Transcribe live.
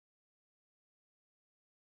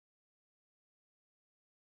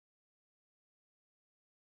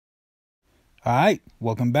Alright,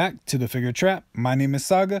 welcome back to the Figure Trap. My name is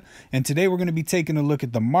Saga, and today we're going to be taking a look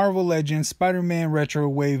at the Marvel Legends Spider-Man Retro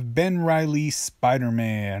Wave Ben Reilly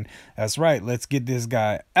Spider-Man. That's right, let's get this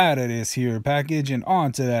guy out of this here package and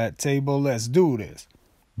onto that table. Let's do this.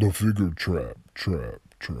 The Figure Trap.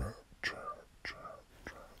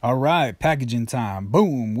 Alright, packaging time.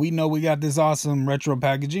 Boom! We know we got this awesome retro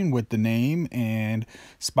packaging with the name and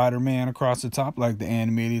Spider-Man across the top like the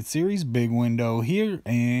animated series. Big window here,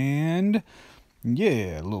 and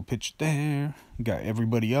yeah, a little picture there. Got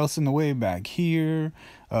everybody else in the way back here.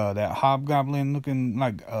 That hobgoblin looking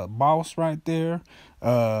like a boss right there.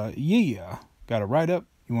 Yeah. Got it right up.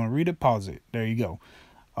 You want to read it? Pause it. There you go.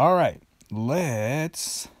 Alright,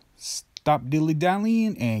 let's stop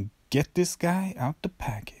dilly-dallying and get this guy out the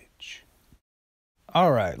package.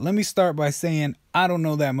 Alright, let me start by saying I don't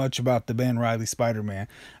know that much about the Ben Reilly Spider-Man.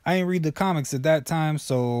 I didn't read the comics at that time,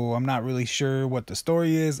 so I'm not really sure what the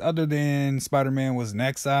story is, other than Spider-Man was in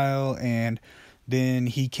exile and then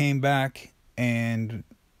he came back and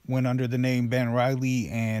went under the name Ben Reilly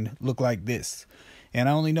and looked like this. And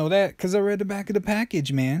I only know that because I read the back of the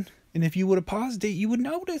package, man. And if you would have paused it, you would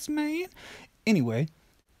notice, man. Anyway,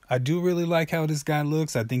 I do really like how this guy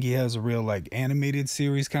looks. I think he has a real like animated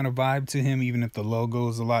series kind of vibe to him, even if the logo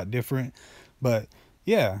is a lot different. But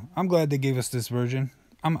yeah, I'm glad they gave us this version.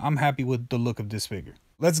 I'm happy with the look of this figure.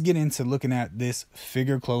 Let's get into looking at this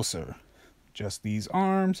figure closer. Just these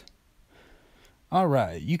arms. All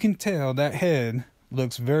right, you can tell that head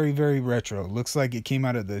looks very, very retro. Looks like it came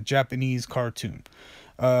out of the Japanese cartoon.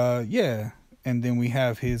 Yeah, and then we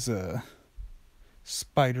have his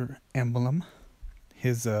spider emblem.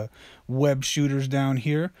 His web shooters down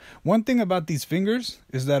here. One thing about these fingers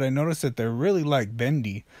is that I noticed that they're really like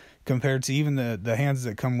bendy compared to even the hands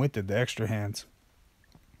that come with it, the extra hands.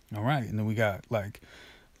 All right, and then we got like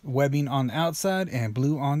webbing on the outside and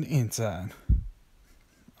blue on the inside.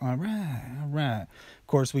 All right. Of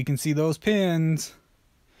course, we can see those pins.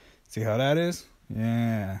 See how that is?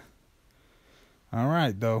 Yeah. All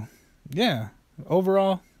right, though. Yeah.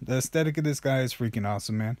 Overall, the aesthetic of this guy is freaking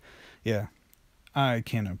awesome, man. Yeah. I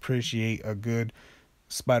can appreciate a good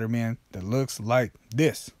Spider-Man that looks like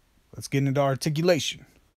this. Let's get into articulation.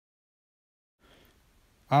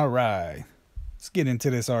 Alright, let's get into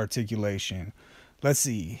this articulation. Let's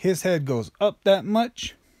see, his head goes up that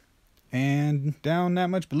much and down that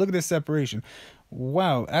much, but look at this separation.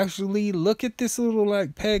 Wow, actually, look at this little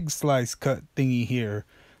like peg slice cut thingy here.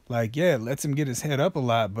 Like, yeah, it lets him get his head up a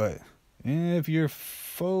lot, but if you're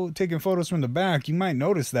taking photos from the back, you might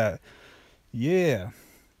notice that. Yeah.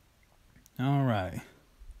 All right.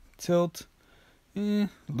 Tilt. A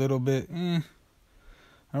little bit.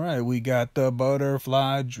 All right. We got the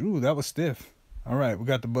butterfly. Ooh, that was stiff. All right. We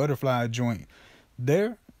got the butterfly joint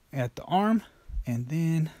there at the arm. And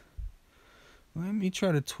then let me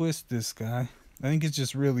try to twist this guy. I think it's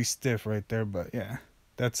just really stiff right there. But yeah,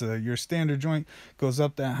 that's your standard joint. Goes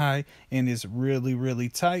up that high and is really, really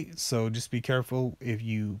tight. So just be careful if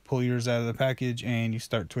you pull yours out of the package and you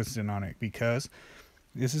start twisting on it, because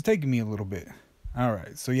this is taking me a little bit. All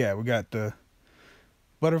right. So yeah, we got the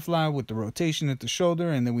butterfly with the rotation at the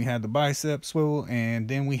shoulder, and then we have the bicep swivel, and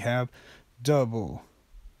then we have double,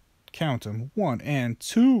 count them, 1 and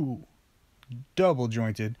 2 double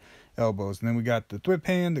jointed elbows. And then we got the whip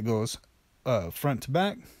hand that goes front to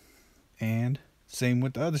back, and same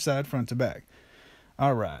with the other side, front to back.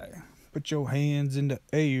 All right. Put your hands in the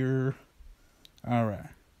air. All right.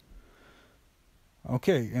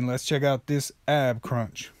 Okay, and let's check out this ab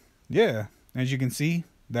crunch. Yeah, as you can see,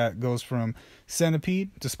 that goes from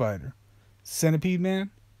centipede to spider. Centipede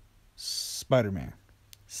man, Spider-Man.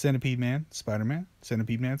 Centipede man, Spider-Man.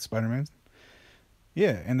 Centipede man, Spider-Man.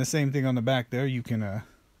 Yeah, and the same thing on the back there. You can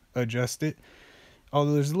adjust it.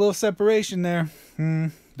 Although there's a little separation there.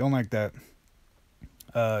 Don't like that.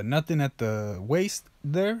 Nothing at the waist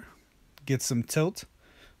there. Get some tilt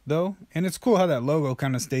though, and it's cool how that logo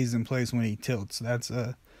kind of stays in place when he tilts. That's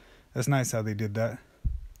nice how they did that.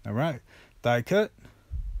 All right, thigh cut,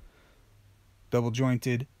 double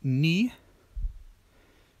jointed knee.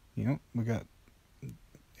 You know, we got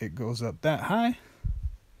it goes up that high.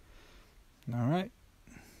 All right,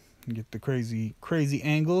 get the crazy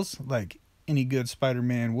angles like any good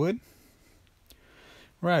Spider-Man would.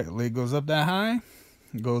 Right, leg goes up that high,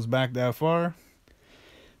 goes back that far,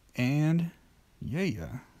 and yeah.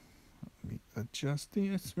 Let me adjust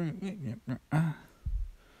this.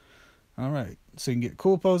 All right, so you can get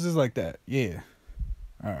cool poses like that. Yeah.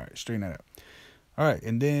 All right, straighten that out. All right,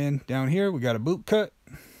 and then down here we got a boot cut,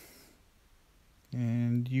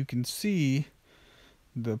 and you can see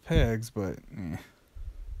the pegs, but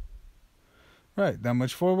right, that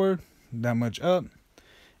much forward, that much up.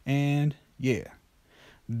 And yeah,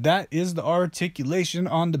 that is the articulation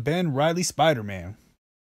on the Ben Reilly Spider-Man.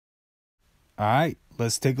 Alright,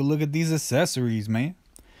 let's take a look at these accessories, man.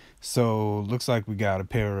 So looks like we got a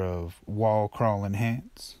pair of wall crawling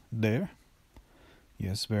hands there.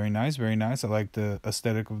 Yes, very nice, very nice. I like the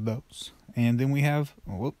aesthetic of those. And then we have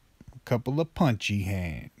a couple of punchy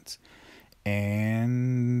hands.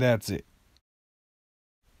 And that's it.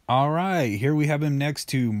 Alright, here we have him next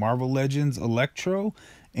to Marvel Legends Electro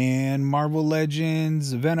and Marvel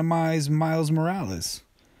Legends Venomized Miles Morales.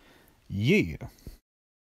 Yeah.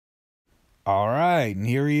 Alright, and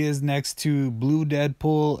here he is next to Blue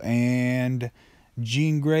Deadpool and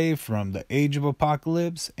Jean Grey from the Age of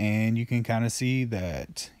Apocalypse, and you can kind of see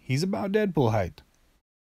that he's about Deadpool height.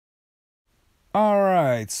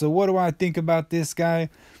 Alright, so what do I think about this guy?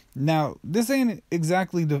 Now, this ain't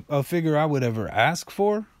exactly a figure I would ever ask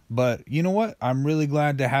for, but you know what? I'm really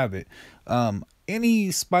glad to have it.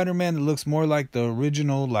 Any Spider-Man that looks more like the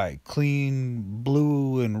original, like clean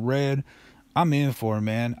blue and red, I'm in for it,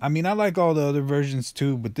 man. I mean, I like all the other versions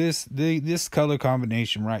too, but this color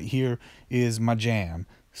combination right here is my jam.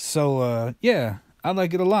 So yeah, I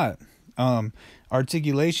like it a lot.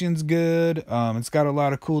 Articulation's good. It's got a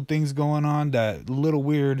lot of cool things going on. That little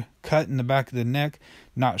weird cut in the back of the neck,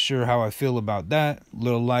 not sure how I feel about that.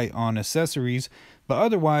 Little light on accessories, but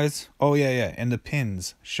otherwise, oh yeah, and the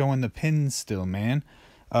pins, showing the pins still, man.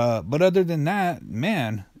 But other than that,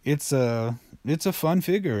 man, it's a fun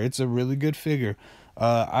figure. It's a really good figure.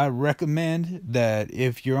 I recommend that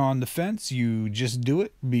if you're on the fence, you just do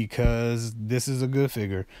it because this is a good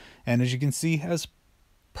figure. And as you can see, has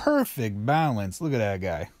perfect balance. Look at that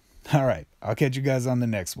guy. All right, I'll catch you guys on the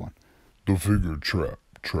next one. The figure trap.